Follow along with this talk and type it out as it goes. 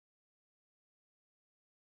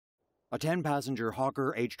A 10-passenger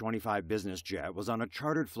Hawker H25 business jet was on a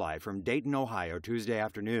chartered flight from Dayton, Ohio, Tuesday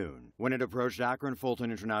afternoon when it approached Akron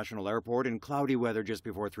Fulton International Airport in cloudy weather just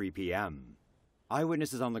before 3 p.m.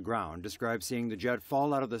 Eyewitnesses on the ground described seeing the jet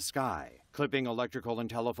fall out of the sky, clipping electrical and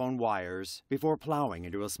telephone wires before plowing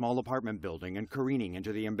into a small apartment building and careening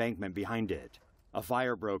into the embankment behind it. A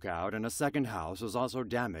fire broke out and a second house was also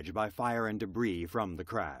damaged by fire and debris from the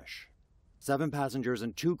crash. 7 passengers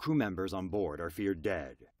and 2 crew members on board are feared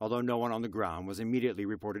dead, although no one on the ground was immediately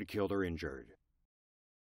reported killed or injured.